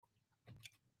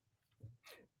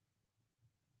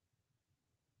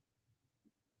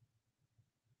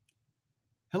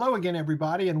Hello again,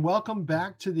 everybody, and welcome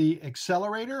back to the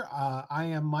Accelerator. I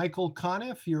am Michael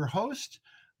Conniff, your host,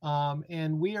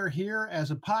 and we are here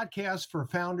as a podcast for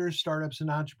founders, startups, and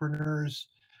entrepreneurs.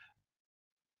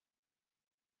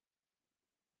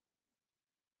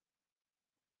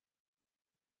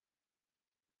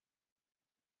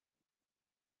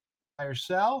 Buy or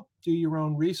sell, do your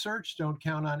own research. Don't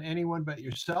count on anyone but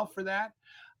yourself for that.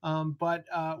 But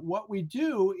what we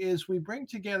do is we bring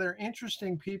together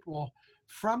interesting people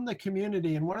from the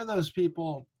community, and one of those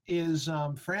people is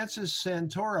Francis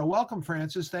Santora. Welcome,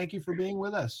 Francis. Thank you for being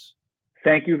with us.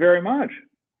 Thank you very much.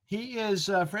 He is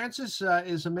Francis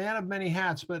is a man of many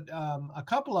hats, but a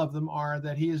couple of them are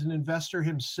that he is an investor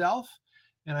himself,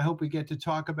 and I hope we get to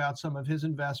talk about some of his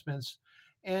investments.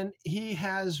 And he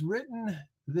has written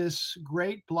this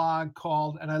great blog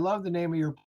called, and I love the name of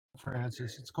your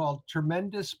Francis. It's called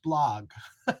Tremendous Blog.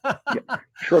 Yeah.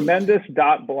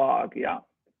 Tremendous.blog. Yeah.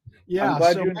 I'm Yeah,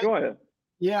 glad so you enjoy it.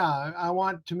 yeah, I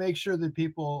want to make sure that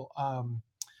people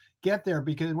get there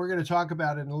because we're going to talk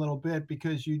about it in a little bit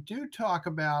because you do talk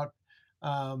about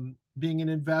being an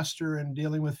investor and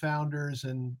dealing with founders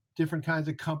and different kinds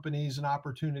of companies and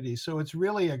opportunities. So it's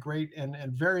really a great and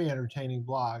very entertaining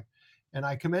blog. And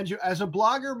I commend you as a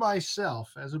blogger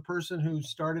myself, as a person who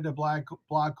started a blog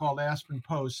called Aspen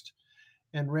Post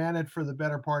and ran it for the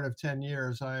better part of 10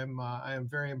 years. I am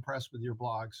very impressed with your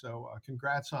blog. So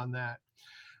congrats on that.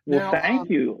 Well, Now, thank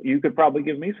you. You could probably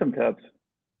give me some tips.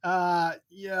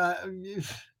 yeah,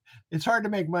 it's hard to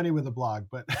make money with a blog,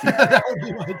 but that would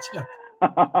be my tip.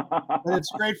 But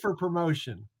it's great for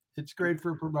promotion. It's great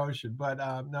for promotion. But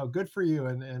no, good for you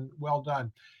and well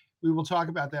done. We will talk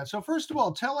about that. So first of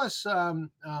all, tell us.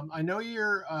 I know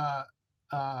you're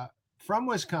uh, from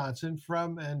Wisconsin,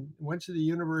 from and went to the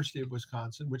University of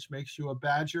Wisconsin, which makes you a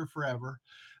Badger forever.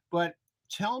 But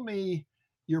tell me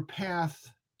your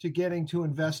path to getting to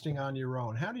investing on your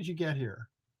own. How did you get here?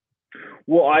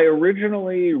 Well, I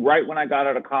originally, right when I got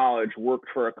out of college, worked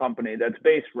for a company that's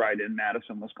based right in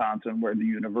Madison, Wisconsin, where the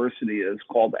university is,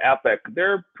 called Epic.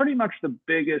 They're pretty much the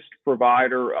biggest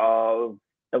provider of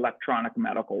electronic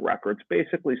medical records,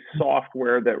 basically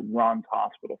software that runs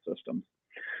hospital systems.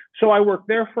 So I worked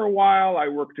there for a while. I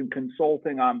worked in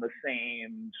consulting on the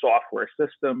same software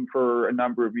system for a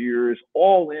number of years,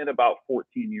 all in about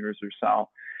 14 years or so.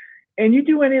 And you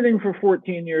do anything for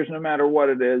 14 years, no matter what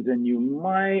it is, and you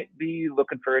might be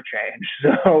looking for a change.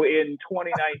 So in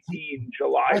 2019,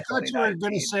 July I thought you were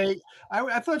going to 2019, say,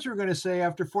 I thought you were going to say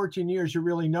after 14 years, you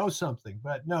really know something,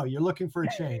 but no, you're looking for a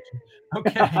change.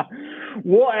 Okay.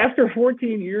 well, after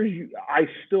 14 years, I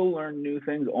still learn new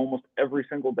things almost every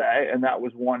single day. And that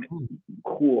was one Hmm.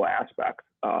 cool aspect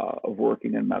of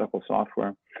working in medical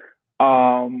software.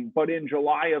 But in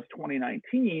July of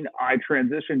 2019,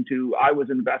 I was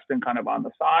investing kind of on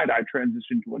the side. I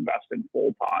transitioned to investing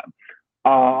full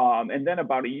time. And then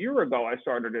about a year ago, I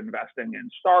started investing in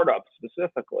startups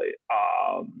specifically.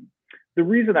 The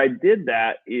reason I did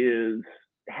that is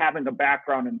having a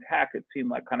background in tech, it seemed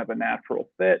like kind of a natural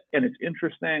fit and it's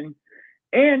interesting.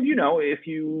 And, if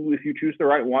you choose the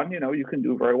right one, you can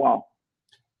do very well.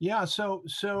 Yeah. So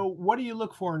what do you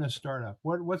look for in a startup?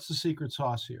 What's the secret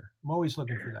sauce here? I'm always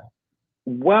looking for that.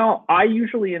 Well, I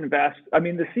usually invest. I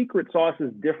mean, the secret sauce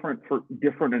is different for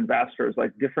different investors.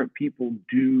 Like different people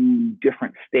do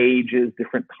different stages,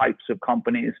 different types of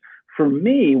companies. For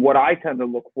me, what I tend to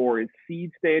look for is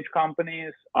seed stage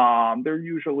companies. They're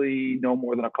usually no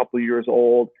more than a couple of years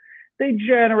old. They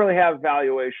generally have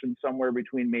valuations somewhere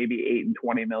between maybe $8 and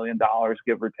 $20 million,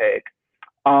 give or take.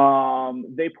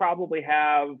 They probably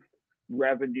have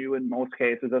revenue in most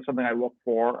cases. That's something I look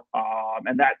for,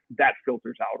 and that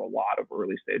filters out a lot of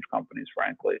early stage companies,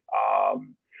 frankly.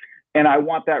 And I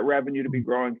want that revenue to be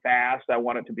growing fast. I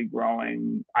want it to be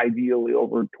growing ideally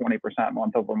over 20%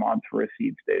 month over month for a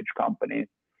seed stage company.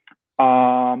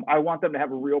 I want them to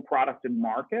have a real product in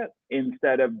market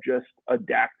instead of just a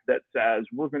deck that says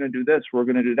we're going to do this, we're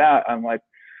going to do that. I'm like,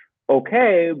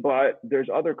 okay, but there's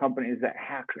other companies that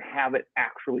have it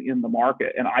actually in the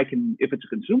market, and I can, if it's a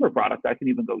consumer product, I can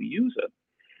even go use it.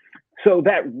 So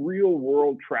that real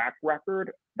world track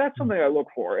record, that's something I look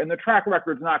for. And the track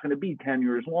record is not going to be 10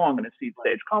 years long in a seed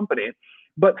stage company,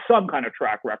 but some kind of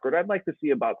track record. I'd like to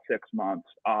see about 6 months.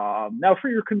 Now, for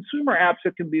your consumer apps,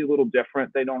 it can be a little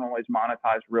different. They don't always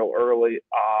monetize real early,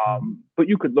 but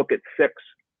you could look at six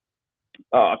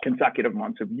consecutive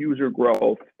months of user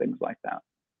growth, things like that.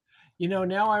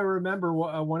 Now I remember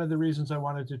one of the reasons I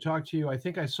wanted to talk to you. I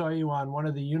think I saw you on one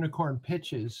of the unicorn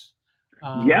pitches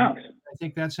Yes. I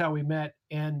think that's how we met,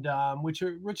 and which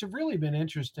have really been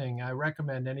interesting. I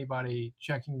recommend anybody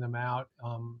checking them out.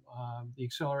 The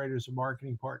Accelerator is a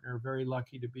marketing partner. Very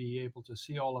lucky to be able to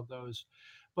see all of those.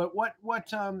 But what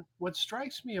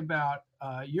strikes me about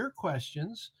your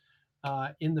questions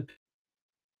in the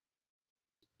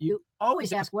you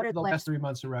always ask what are the last 3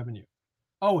 months of revenue,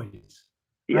 always,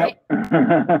 right?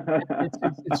 Yep.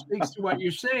 It speaks to what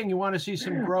you're saying. You want to see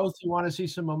some growth. You want to see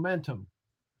some momentum.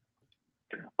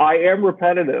 I am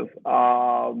repetitive,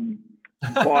 but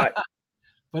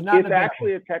but not it's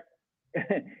actually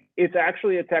it's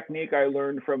actually a technique I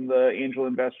learned from the angel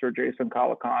investor Jason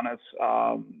Calacanis.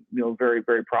 Very,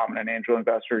 very prominent angel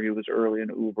investor. He was early in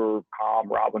Uber, Palm,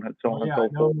 Robinhood, so on and so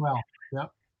forth. Well, yeah.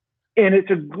 And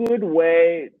it's a good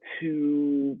way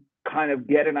to kind of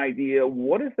get an idea,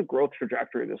 what is the growth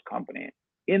trajectory of this company?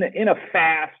 In a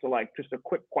fast, like just a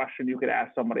quick question you could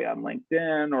ask somebody on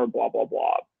LinkedIn or blah, blah,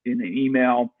 blah in an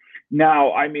email.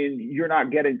 Now, I mean, you're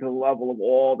not getting to the level of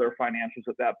all their financials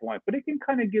at that point, but it can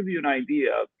kind of give you an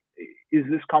idea. Is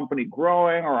this company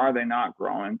growing or are they not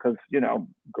growing? Because,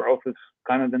 growth is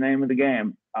kind of the name of the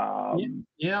game.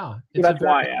 Yeah. So that's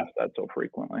why I ask that so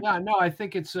frequently. Yeah, no, I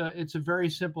think it's a very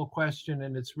simple question,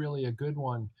 and it's really a good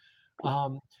one.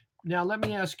 Now, let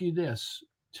me ask you this.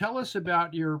 Tell us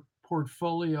about your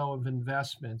portfolio of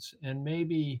investments and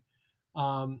maybe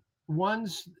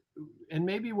ones, and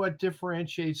maybe what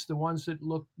differentiates the ones that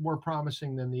look more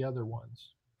promising than the other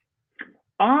ones.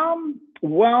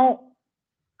 Well,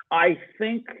 I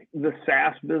think the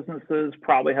SaaS businesses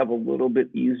probably have a little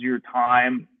bit easier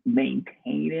time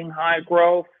maintaining high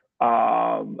growth.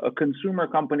 A consumer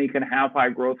company can have high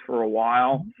growth for a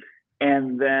while,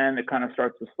 and then it kind of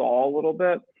starts to stall a little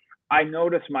bit. I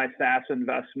notice my SaaS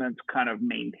investments kind of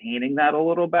maintaining that a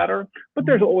little better, but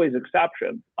there's always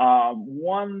exceptions.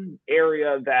 One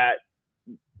area that,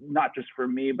 not just for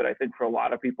me, but I think for a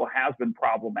lot of people has been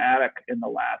problematic in the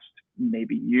last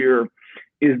maybe year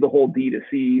is the whole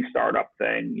D2C startup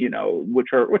thing,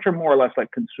 which are more or less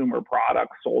like consumer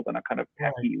products sold in a kind of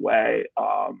techie way.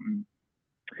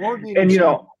 What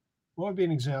would be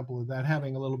an example of that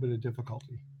having a little bit of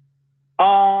difficulty?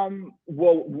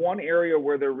 Well, one area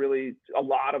where a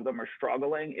lot of them are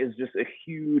struggling is just a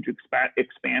huge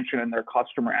expansion in their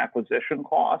customer acquisition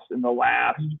costs in the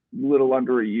last little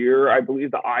under a year. I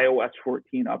believe the iOS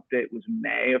 14 update was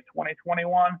May of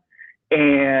 2021.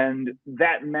 And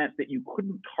that meant that you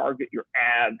couldn't target your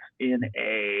ads in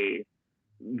a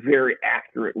very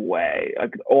accurate way.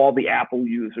 Like all the Apple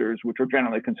users, which are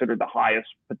generally considered the highest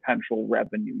potential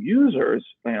revenue users,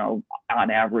 on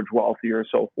average wealthy or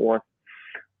so forth,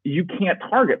 you can't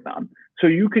target them. So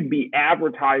you could be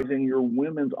advertising your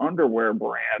women's underwear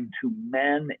brand to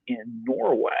men in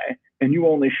Norway, and you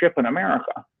only ship in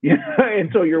America. And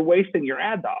so you're wasting your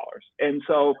ad dollars. And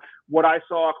so what I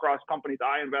saw across companies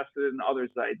I invested in,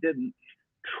 others that I didn't,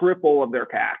 triple of their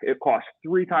CAC. It costs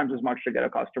 3 times as much to get a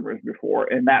customer as before,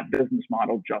 and that business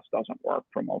model just doesn't work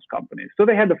for most companies. So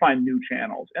they had to find new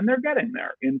channels, and they're getting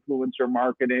there. Influencer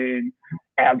marketing,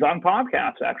 ads on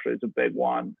podcasts actually is a big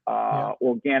one,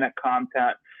 organic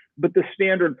content. But the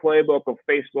standard playbook of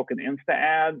Facebook and Insta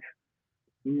ads,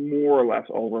 more or less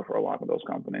over for a lot of those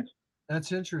companies.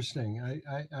 That's interesting.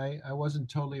 I wasn't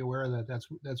totally aware of that.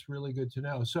 That's really good to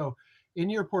know. So in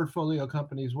your portfolio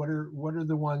companies, what are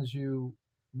the ones you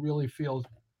really feel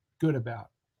good about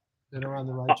that are on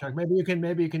the right track? Maybe you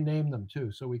can name them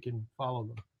too, so we can follow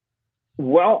them.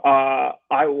 Well,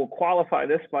 I will qualify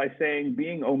this by saying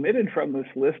being omitted from this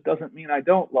list doesn't mean I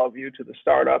don't love you to the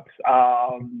startups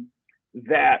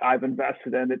that I've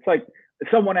invested in. It's like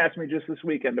someone asked me just this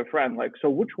weekend, a friend, like, so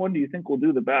which one do you think will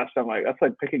do the best? I'm like, that's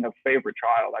like picking a favorite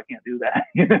child. I can't do that.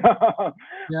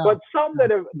 But some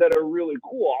that are really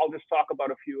cool. I'll just talk about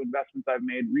a few investments I've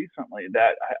made recently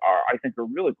that I think are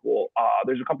really cool.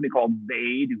 There's a company called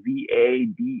Vade,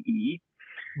 VADE.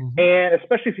 And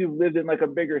especially if you've lived in like a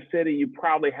bigger city, you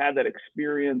probably had that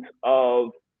experience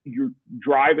of you're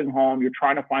driving home, you're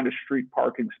trying to find a street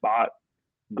parking spot.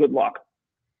 Good luck.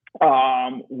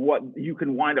 What you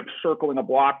can wind up circling a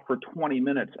block for 20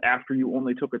 minutes after you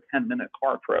only took a 10-minute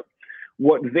car trip.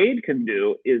 What Vade can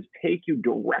do is take you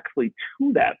directly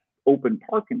to that open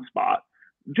parking spot,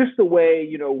 just the way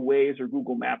Waze or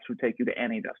Google Maps would take you to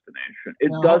any destination.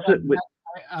 It does it with.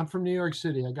 I'm from New York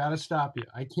City. I got to stop you.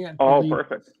 I can't.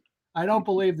 Perfect. I don't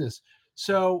believe this.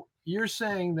 So you're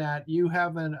saying that you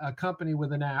have a company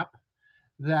with an app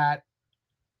that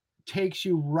takes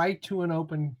you right to an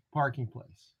open parking place?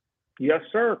 Yes,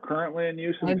 sir. Currently in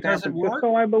use in San Francisco, work?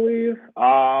 I believe.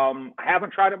 I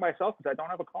haven't tried it myself because I don't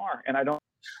have a car, and I don't.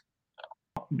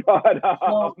 But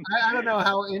So I don't know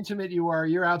how intimate you are.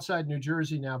 You're outside New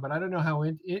Jersey now, but I don't know how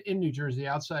in New Jersey,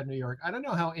 outside New York. I don't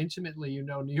know how intimately you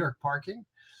know New York parking,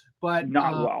 but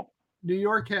not well. New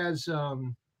York has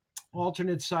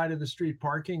alternate side of the street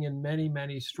parking in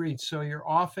many streets. So you're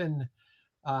often,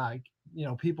 uh,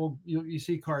 people you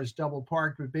see cars double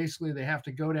parked, but basically they have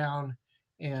to go down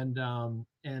and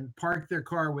park their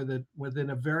car within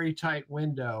a very tight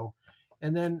window.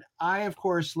 And then I, of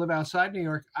course, live outside New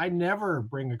York. I never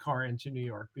bring a car into New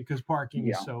York because parking is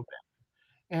Yeah. so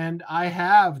bad. And I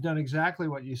have done exactly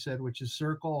what you said, which is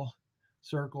circle,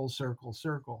 circle, circle,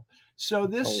 circle. So Oh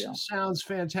this yeah. sounds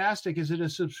fantastic. Is it a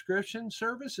subscription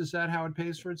service? Is that how it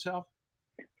pays for itself?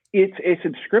 It's a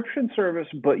subscription service,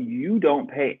 but you don't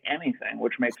pay anything,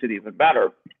 which makes it even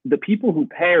better. The people who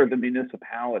pay are the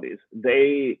municipalities.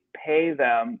 They pay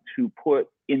them to put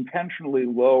intentionally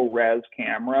low res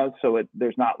cameras, so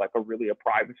there's not like a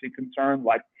privacy concern.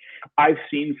 Like I've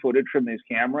seen footage from these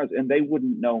cameras, and they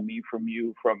wouldn't know me from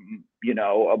you from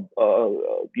a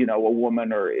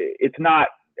woman, or it's not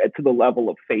to the level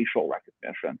of facial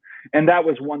recognition. And that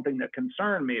was one thing that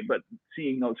concerned me, but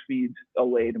seeing those feeds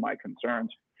allayed my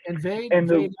concerns. And And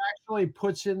Vade actually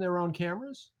puts in their own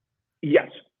cameras? yes.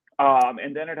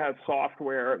 And then it has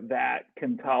software that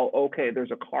can tell, okay,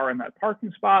 there's a car in that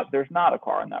parking spot. There's not a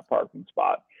car in that parking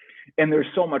spot. And there's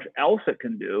so much else it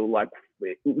can do. Like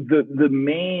the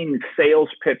main sales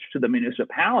pitch to the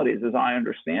municipalities, as I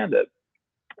understand it,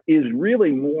 is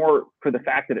really more for the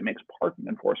fact that it makes parking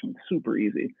enforcement super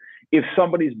easy. If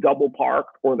somebody's double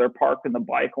parked, or they're parked in the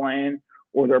bike lane,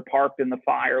 or they're parked in the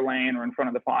fire lane or in front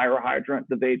of the fire hydrant,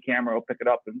 the Vade camera will pick it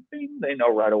up and bing, they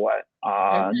know right away.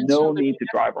 And No so need to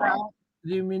drive around.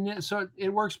 so it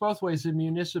works both ways. The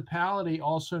municipality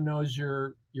also knows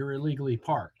you're illegally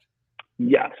parked.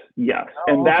 Yes, yes.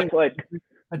 Oh, And okay. that's like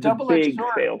A the big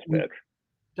sales pitch.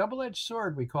 Double-edged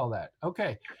sword, we call that.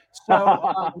 Okay.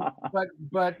 So,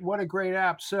 but what a great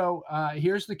app. So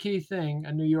here's the key thing.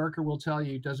 A New Yorker will tell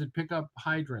you, does it pick up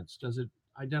hydrants? Does it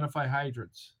identify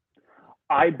hydrants?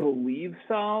 I believe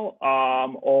so,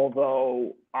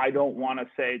 although I don't want to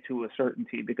say to a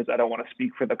certainty because I don't want to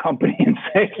speak for the company and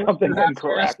say something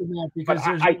incorrect. But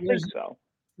I think so.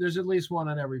 There's at least one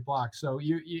on every block. So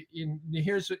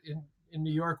here's in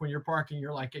New York, when you're parking,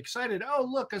 you're like excited. Oh,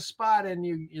 look, a spot, and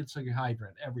it's a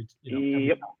hydrant every.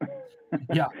 Yep.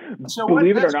 Yeah. So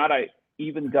believe it or not, I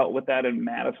even dealt with that in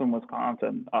Madison,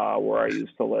 Wisconsin, where I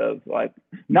used to live. Like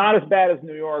not as bad as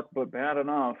New York, but bad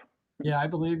enough. Yeah, I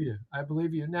believe you. I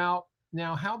believe you. Now,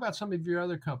 how about some of your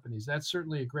other companies? That's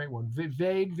certainly a great one.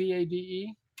 Vade,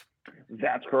 VADE.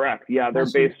 That's correct. Yeah, they're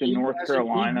based in North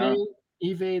Carolina.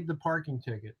 Evade the parking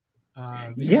ticket.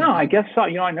 Yeah, I guess so.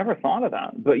 I never thought of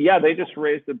that. But yeah, they just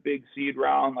raised a big seed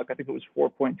round. Like I think it was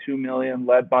 4.2 million,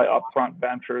 led by Upfront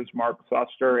Ventures, Mark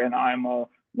Suster, and I'm a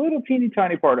little teeny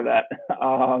tiny part of that.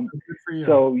 Good for you.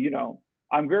 So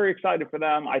I'm very excited for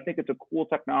them. I think it's a cool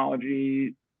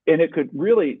technology, and it could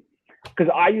really.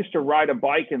 Because I used to ride a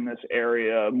bike in this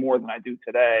area more than I do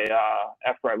today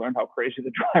after I learned how crazy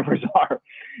the drivers are.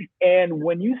 And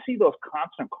when you see those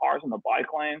constant cars in the bike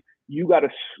lane, you got to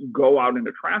go out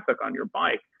into traffic on your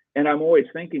bike. And I'm always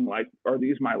thinking, like, are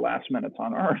these my last minutes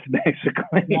on earth,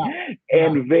 basically? Yeah.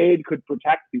 And Vade could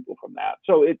protect people from that.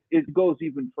 So it goes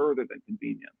even further than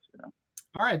convenience.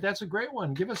 All right, that's a great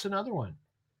one. Give us another one.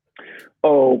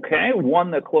 Okay,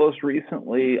 one that closed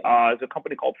recently is a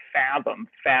company called Fathom,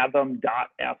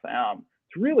 fathom.fm.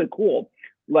 It's really cool.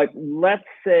 Like, let's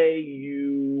say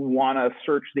you want to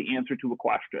search the answer to a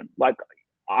question. Like,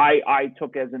 I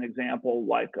took as an example,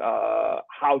 like,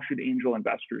 how should angel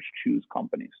investors choose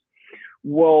companies?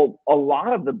 Well, a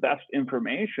lot of the best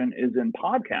information is in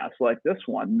podcasts like this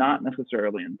one, not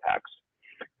necessarily in text.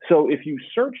 So if you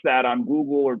search that on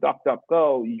Google or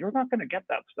DuckDuckGo, you're not going to get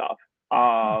that stuff.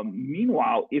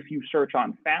 Meanwhile, if you search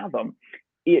on Fathom,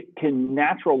 it can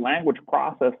natural language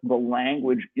process the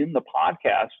language in the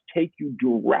podcast, take you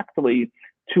directly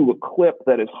to a clip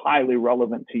that is highly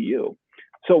relevant to you.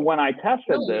 So when I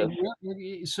tested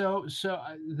this, so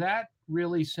that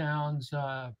really sounds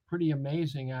pretty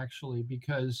amazing, actually,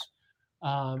 because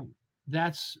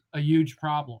that's a huge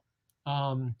problem.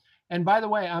 And by the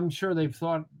way, I'm sure they've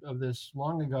thought of this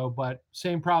long ago, but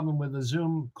same problem with a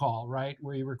Zoom call, right?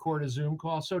 Where you record a Zoom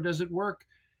call. So does it work?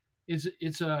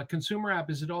 It's a consumer app.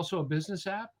 Is it also a business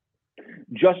app?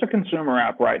 Just a consumer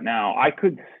app right now. I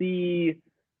could see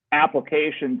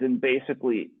applications in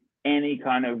basically any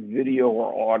kind of video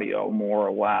or audio, more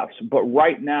or less. But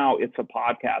right now, it's a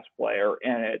podcast player,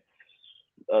 and it's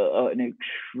an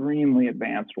extremely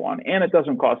advanced one, and it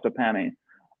doesn't cost a penny.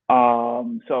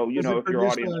 So, Does it if your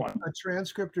produce audience wants, a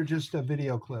transcript or just a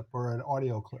video clip or an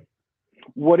audio clip?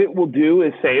 what it will do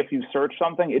is say, if you search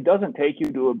something, it doesn't take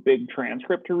you to a big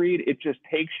transcript to read. It just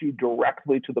takes you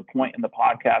directly to the point in the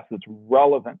podcast that's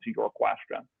relevant to your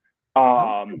question.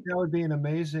 I would think that would be an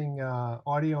amazing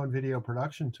audio and video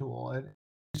production tool and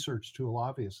research tool,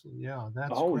 obviously. Yeah,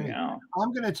 that's great. Yeah.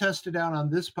 I'm going to test it out on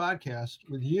this podcast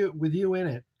with you in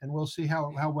it, and we'll see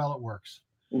how well it works.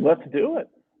 Let's do it.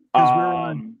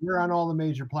 Because we're on all the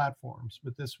major platforms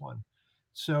with this one.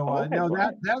 So Okay, no,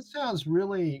 great. that sounds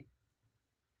really.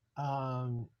 I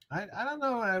don't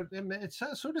know. It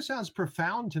sort of sounds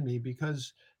profound to me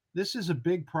because this is a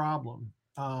big problem.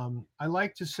 I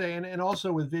like to say, and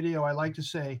also with video, I like to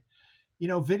say,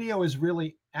 video is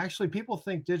really actually people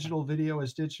think digital video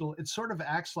is digital. It sort of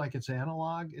acts like it's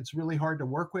analog. It's really hard to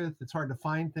work with. It's hard to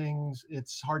find things.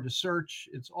 It's hard to search.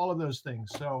 It's all of those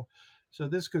things. So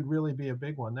this could really be a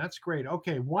big one. That's great.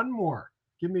 Okay, one more.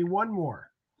 Give me one more.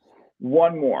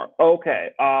 One more.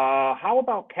 Okay. How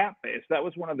about CapBase? That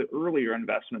was one of the earlier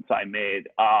investments I made.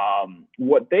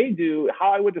 What they do,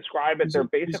 how I would describe it, they're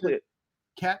basically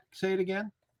say it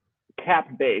again.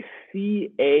 CapBase.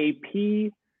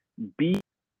 CAPBE.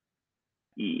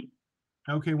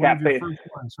 Okay, one of your first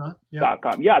ones, huh? Yeah.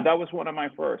 Yeah, that was one of my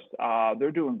first.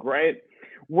 They're doing great.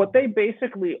 What they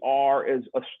basically are is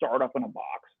a startup in a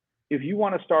box. If you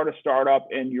want to start a startup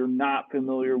and you're not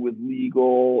familiar with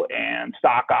legal and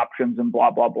stock options and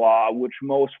blah, blah, blah, which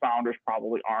most founders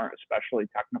probably aren't, especially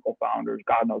technical founders,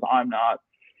 God knows I'm not,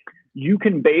 you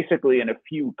can basically, in a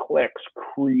few clicks,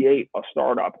 create a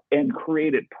startup and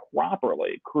create it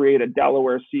properly, create a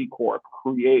Delaware C Corp,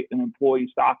 create an employee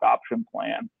stock option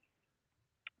plan,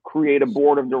 create a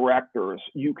board of directors.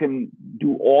 You can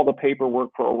do all the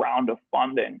paperwork for a round of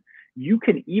funding. You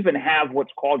can even have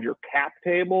what's called your cap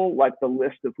table, like the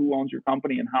list of who owns your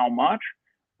company and how much,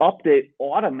 update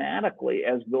automatically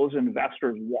as those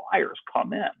investors' wires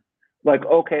come in. Like,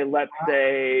 okay, let's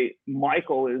say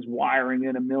Michael is wiring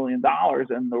in $1 million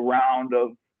in the round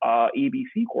of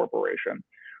ABC Corporation,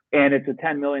 and it's a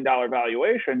 $10 million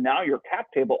valuation. Now your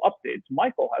cap table updates.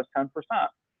 Michael has 10%.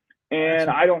 And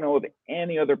I don't know of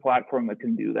any other platform that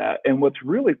can do that. And what's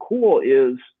really cool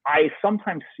is I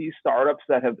sometimes see startups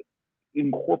that have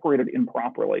incorporated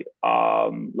improperly.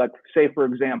 Like, say, for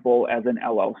example, as an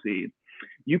LLC.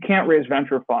 You can't raise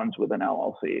venture funds with an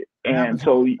LLC. And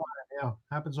so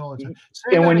happens all the time.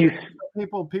 And when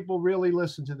people really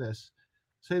listen to this.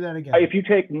 Say that again. If you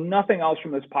take nothing else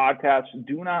from this podcast,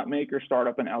 do not make your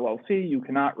startup an LLC. You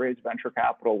cannot raise venture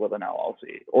capital with an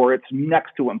LLC, or it's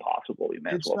next to impossible, you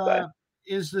may as well say.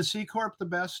 Is the C Corp the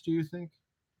best, do you think?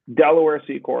 Delaware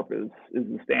C Corp is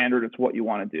the standard. It's what you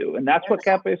want to do. And that's what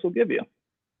CapBase will give you.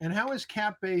 And how is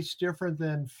CapBase different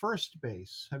than First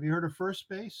Base? Have you heard of First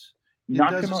Base?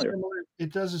 Not familiar.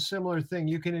 It does a similar thing.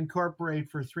 You can incorporate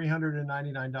for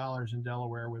 $399 in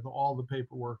Delaware with all the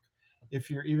paperwork,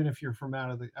 even if you're from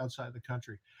outside the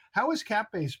country. How is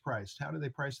CapBase priced? How do they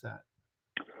price that?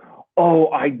 Oh,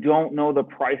 I don't know the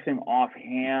pricing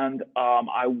offhand.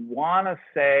 I want to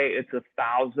say it's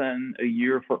 $1,000 a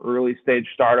year for early stage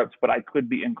startups, but I could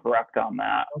be incorrect on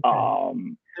that.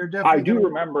 Okay. I do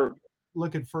remember.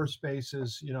 Look at First Base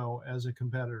as a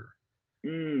competitor.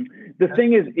 The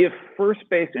thing is, if First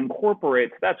Base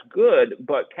incorporates, that's good,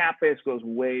 but CapBase goes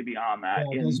way beyond that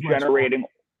in generating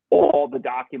all the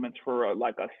documents for a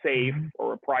safe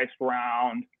or a priced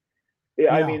round.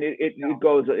 I mean, it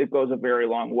goes a very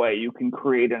long way. You can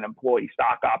create an employee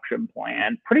stock option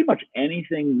plan. Pretty much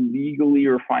anything legally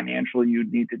or financially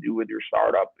you'd need to do with your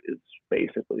startup is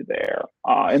basically there.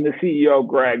 And the CEO,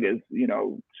 Greg, is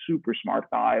super smart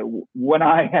guy. When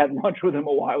I had lunch with him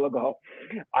a while ago,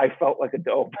 I felt like a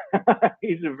dope.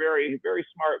 He's a very, very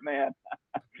smart man.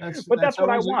 But that's what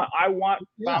I want. I want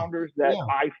founders that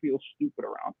I feel stupid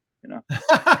around.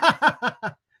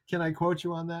 Can I quote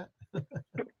you on that?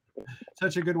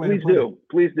 Such a good way to put it.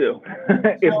 Please do.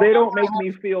 If they don't make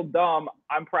me feel dumb,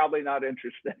 I'm probably not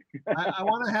interested. I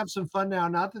want to have some fun now.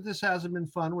 Not that this hasn't been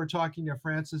fun. We're talking to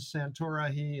Francis Santora.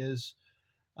 He is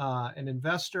an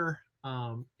investor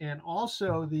and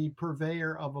also the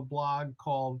purveyor of a blog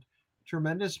called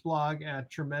Tremendous Blog at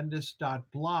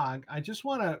tremendous.blog.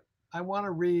 I want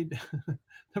to read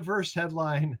the first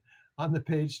headline on the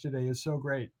page today. Is so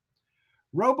great.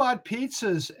 Robot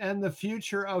pizzas and the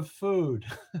future of food.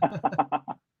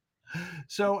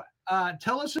 So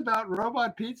tell us about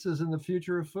robot pizzas and the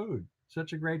future of food.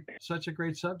 Such a great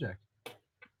subject.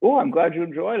 Oh, I'm glad you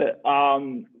enjoyed it.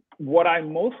 What I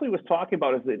mostly was talking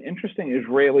about is an interesting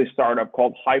Israeli startup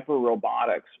called Hyper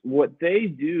Robotics. What they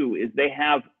do is they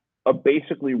have a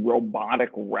basically robotic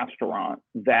restaurant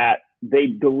that They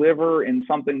deliver in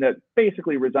something that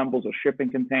basically resembles a shipping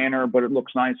container, but it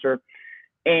looks nicer.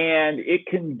 And it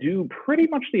can do pretty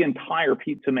much the entire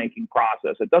pizza making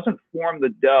process. It doesn't form the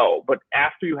dough, but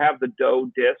after you have the dough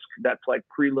disc that's like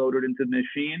preloaded into the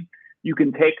machine, you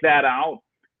can take that out.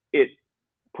 It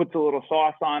puts a little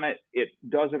sauce on it. It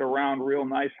does it around real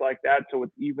nice like that, so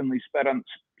it's evenly spread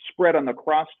on the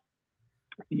crust.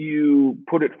 You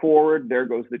put it forward, there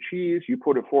goes the cheese. You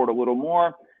put it forward a little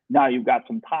more. Now you've got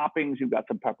some toppings, you've got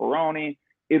some pepperoni.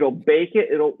 It'll bake it.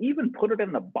 It'll even put it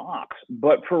in the box.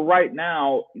 But for right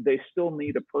now, they still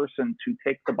need a person to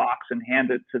take the box and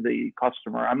hand it to the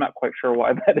customer. I'm not quite sure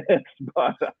why that is,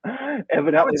 but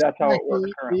evidently that's how it works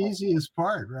the currently. easiest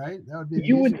part, right? That would be the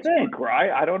You would easiest think, part.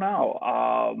 right? I don't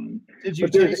know. Did you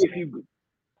But there's taste if you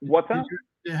what's that?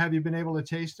 have you been able to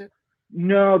taste it?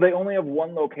 No, they only have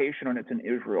one location and it's in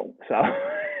Israel. So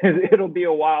it'll be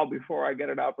a while before I get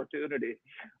an opportunity.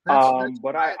 That's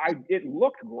But I it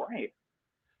looked great.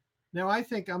 Now, I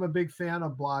think I'm a big fan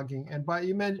of blogging, and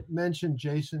you mentioned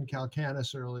Jason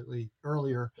Calcanis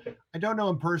earlier. I don't know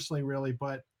him personally, really,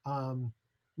 but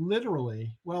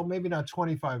literally, well, maybe not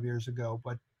 25 years ago,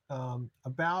 but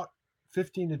about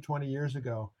 15 to 20 years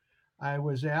ago, I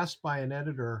was asked by an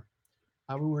editor.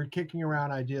 We were kicking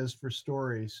around ideas for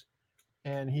stories,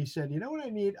 and he said, "You know what I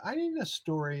need? I need a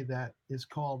story that is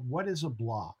called 'What is a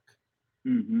Blog?'"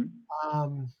 Hmm.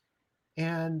 Um,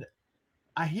 and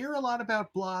I hear a lot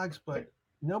about blogs, but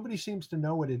nobody seems to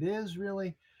know what it is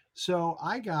really. So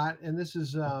I got, and this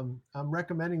is, I'm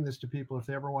recommending this to people if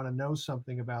they ever want to know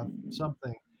something about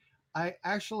something. I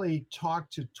actually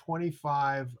talked to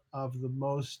 25 of the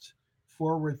most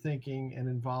forward thinking and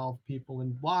involved people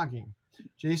in blogging.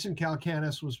 Jason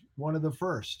Calcanis was one of the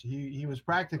first. He was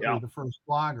practically Yeah. the first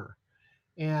blogger.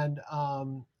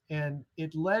 And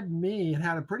it led me, it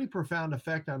had a pretty profound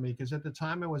effect on me because at the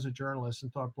time I was a journalist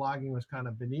and thought blogging was kind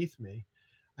of beneath me.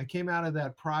 I came out of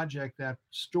that project, that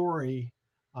story,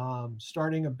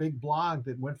 starting a big blog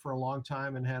that went for a long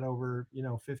time and had over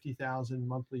 50,000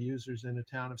 monthly users in a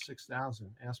town of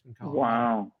 6,000, Aspen, Colorado,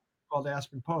 Wow. called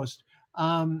Aspen Post.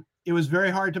 It was very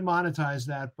hard to monetize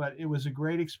that, but it was a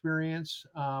great experience.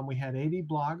 We had 80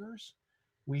 bloggers.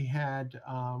 We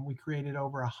created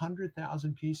over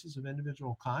 100,000 pieces of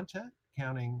individual content,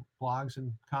 counting blogs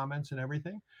and comments and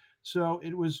everything. So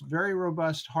it was very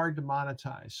robust, hard to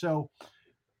monetize. So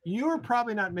you're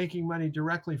probably not making money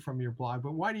directly from your blog,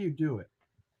 but why do you do it?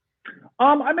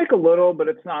 I make a little, but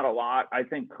it's not a lot. I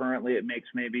think currently it makes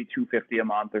maybe 250 a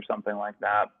month or something like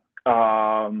that.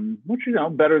 Which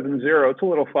better than zero. It's a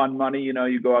little fun money.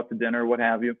 You go out to dinner, what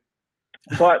have you.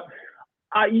 But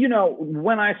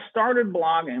when I started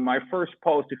blogging, my first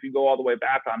post, if you go all the way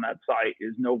back on that site,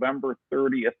 is November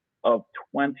 30th of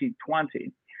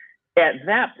 2020. At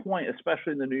that point,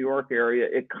 especially in the New York area,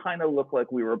 it kind of looked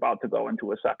like we were about to go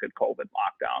into a second COVID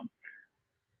lockdown.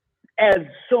 As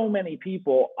so many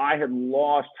people, I had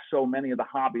lost so many of the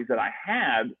hobbies that I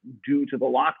had due to the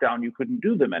lockdown. You couldn't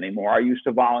do them anymore. I used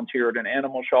to volunteer at an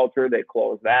animal shelter. They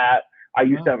closed that. I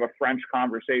used to have a French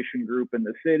conversation group in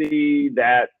the city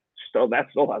that still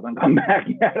hasn't come back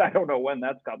yet. I don't know when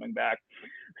that's coming back.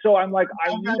 So I'm like,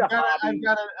 I need a hobby.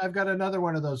 I've got another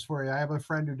one of those for you. I have a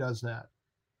friend who does that.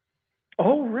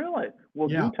 Oh, really?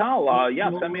 Well, Yeah. do tell.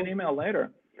 Send me an email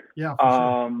later. Yeah, for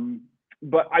sure.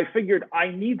 But I figured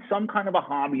I need some kind of a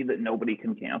hobby that nobody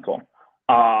can cancel,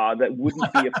 that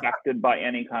wouldn't be affected by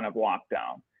any kind of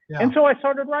lockdown. Yeah. And so I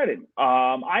started writing.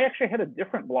 I actually had a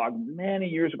different blog many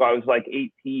years ago. I was like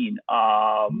 18,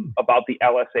 about the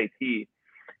LSAT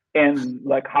and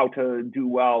like how to do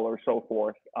well or so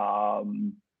forth.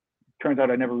 Turns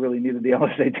out I never really needed the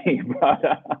LSAT,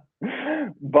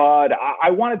 but I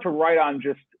wanted to write on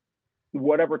just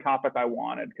whatever topic I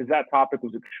wanted because that topic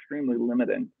was extremely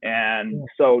limiting. And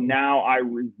so now I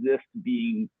resist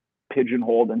being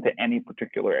pigeonholed into any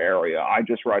particular area. I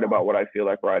just write about what I feel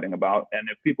like writing about. And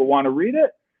if people want to read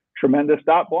it,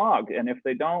 tremendous.blog. And if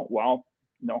they don't, well,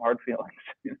 no hard feelings.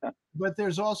 But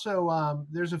there's also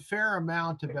there's a fair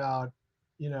amount about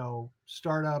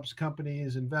startups,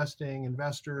 companies,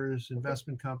 investors,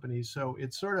 investment companies. So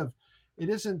it's sort of, it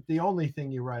isn't the only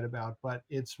thing you write about, but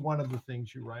it's one of the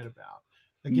things you write about.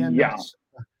 Again, that's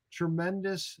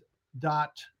tremendous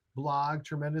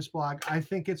blog. I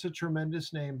think it's a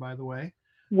tremendous name, by the way.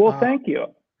 Well, thank you.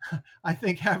 I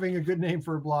think having a good name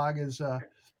for a blog is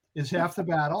half the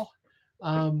battle.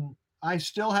 I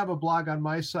still have a blog on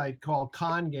my site called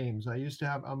Con Games. I used to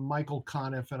have a Michael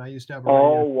Conniff, and I used to have a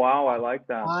wow, I like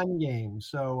that. Con Games.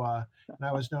 So and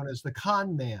I was known as the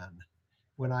Con Man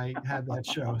when I had that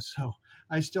show. So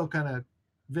I still kind of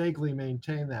vaguely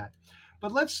maintain that.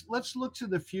 But let's look to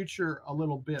the future a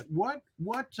little bit. What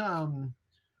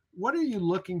are you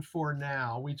looking for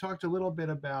now? We talked a little bit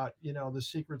about, the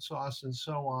secret sauce and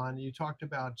so on. You talked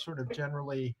about sort of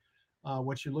generally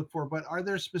what you look for, but are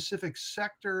there specific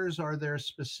sectors? Are there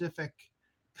specific,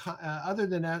 other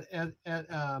than at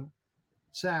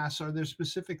SaaS, are there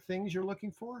specific things you're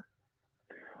looking for?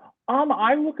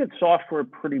 I look at software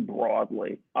pretty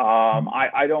broadly.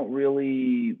 I don't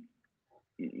really,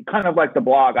 kind of like the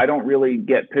blog, I don't really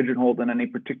get pigeonholed in any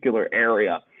particular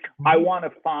area. I Mhm. want to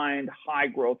find high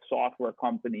growth software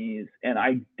companies, and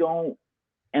I don't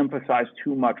emphasize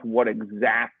too much what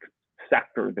exact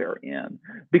sector they're in,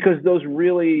 because those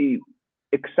really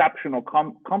exceptional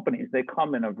companies, they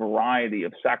come in a variety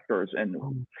of sectors, and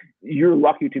Mhm. you're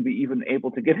lucky to be even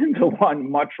able to get into one,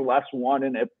 much less one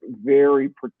in a very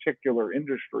particular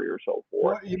industry or so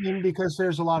forth. What you mean because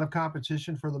there's a lot of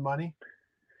competition for the money?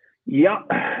 Yeah,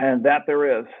 and that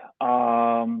there is.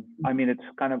 I mean, it's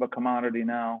kind of a commodity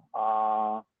now.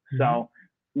 Mhm. So,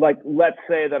 like, let's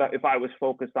say that if I was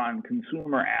focused on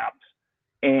consumer apps,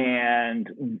 and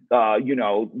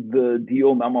the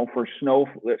deal memo for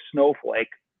Snowflake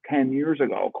 10 years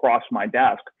ago crossed my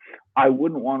desk, I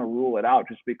wouldn't want to rule it out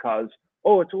just because,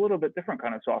 oh, it's a little bit different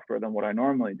kind of software than what I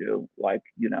normally do. Like,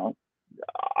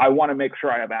 I want to make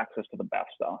sure I have access to the best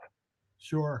stuff.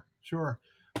 Sure, sure.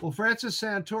 Well, Francis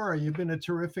Santora, you've been a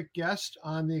terrific guest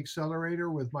on the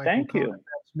Accelerator with Michael Thank Conniff. you.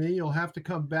 That's me. You'll have to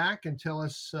come back and I tell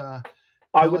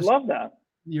would us love that.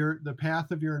 the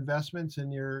path of your investments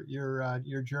and your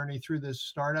journey through this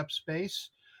startup space.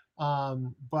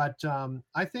 But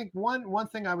I think one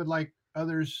thing I would like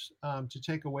others to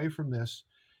take away from this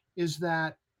is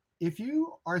that if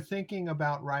you are thinking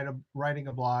about writing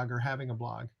a blog or having a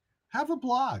blog, have a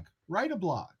blog, write a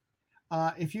blog.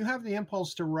 If you have the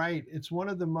impulse to write, it's one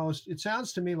of the most, it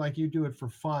sounds to me like you do it for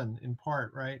fun in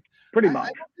part, right? Pretty I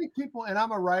much. don't think people, and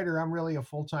I'm a writer, I'm really a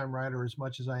full time writer as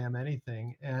much as I am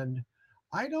anything. And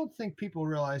I don't think people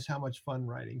realize how much fun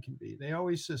writing can be. They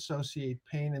always associate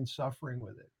pain and suffering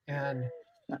with it. And,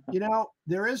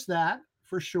 there is that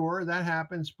for sure. That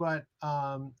happens. But,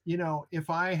 if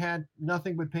I had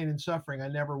nothing but pain and suffering, I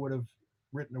never would have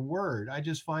written a word. I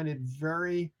just find it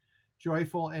very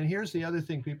joyful. And here's the other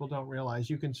thing people don't realize.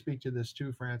 You can speak to this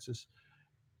too, Francis.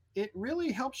 It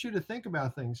really helps you to think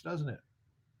about things, doesn't it?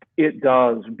 It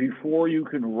does. Before you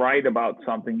can write about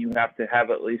something, you have to have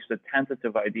at least a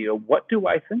tentative idea. What do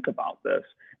I think about this?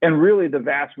 And really, the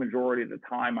vast majority of the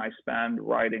time I spend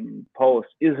writing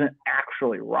posts isn't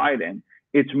actually writing.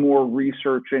 It's more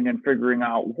researching and figuring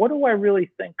out, what do I really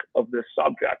think of this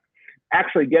subject?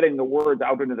 Actually, getting the words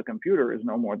out into the computer is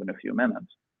no more than a few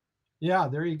minutes. Yeah,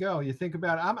 there you go. You think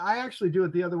about it. I actually do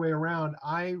it the other way around.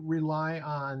 I rely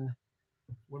on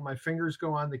when my fingers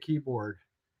go on the keyboard.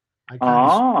 I kind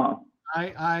of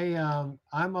Ah,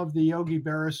 I'm of the Yogi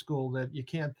Berra school that you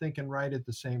can't think and write at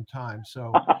the same time.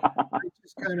 So I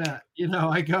just kind of,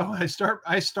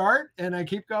 I start and I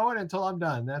keep going until I'm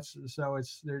done. That's so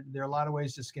it's there are a lot of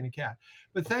ways to skin a cat.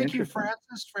 But thank you,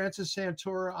 interesting. Francis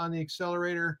Santora on the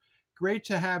Accelerator. Great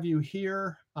to have you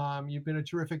here. You've been a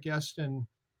terrific guest, and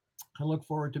I look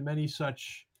forward to many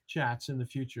such chats in the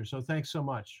future. So thanks so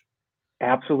much.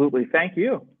 Absolutely. Thank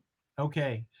you.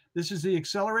 Okay. This is the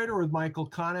Accelerator with Michael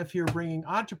Conniff here, bringing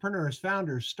entrepreneurs,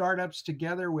 founders, startups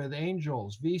together with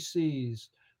angels, VCs,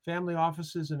 family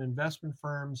offices, and investment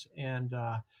firms. And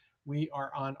we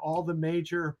are on all the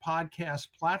major podcast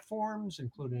platforms,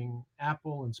 including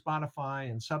Apple and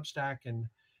Spotify and Substack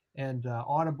and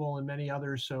Audible and many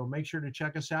others. So make sure to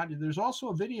check us out. There's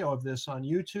also a video of this on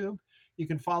YouTube. You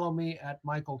can follow me at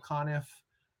Michael Conniff,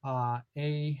 a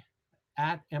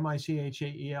at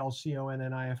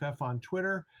MICHAELCONNIFF on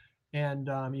Twitter. And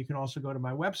you can also go to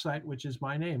my website, which is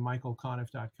my name,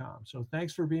 michaelconniff.com. So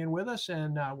thanks for being with us,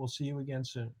 and we'll see you again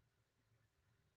soon.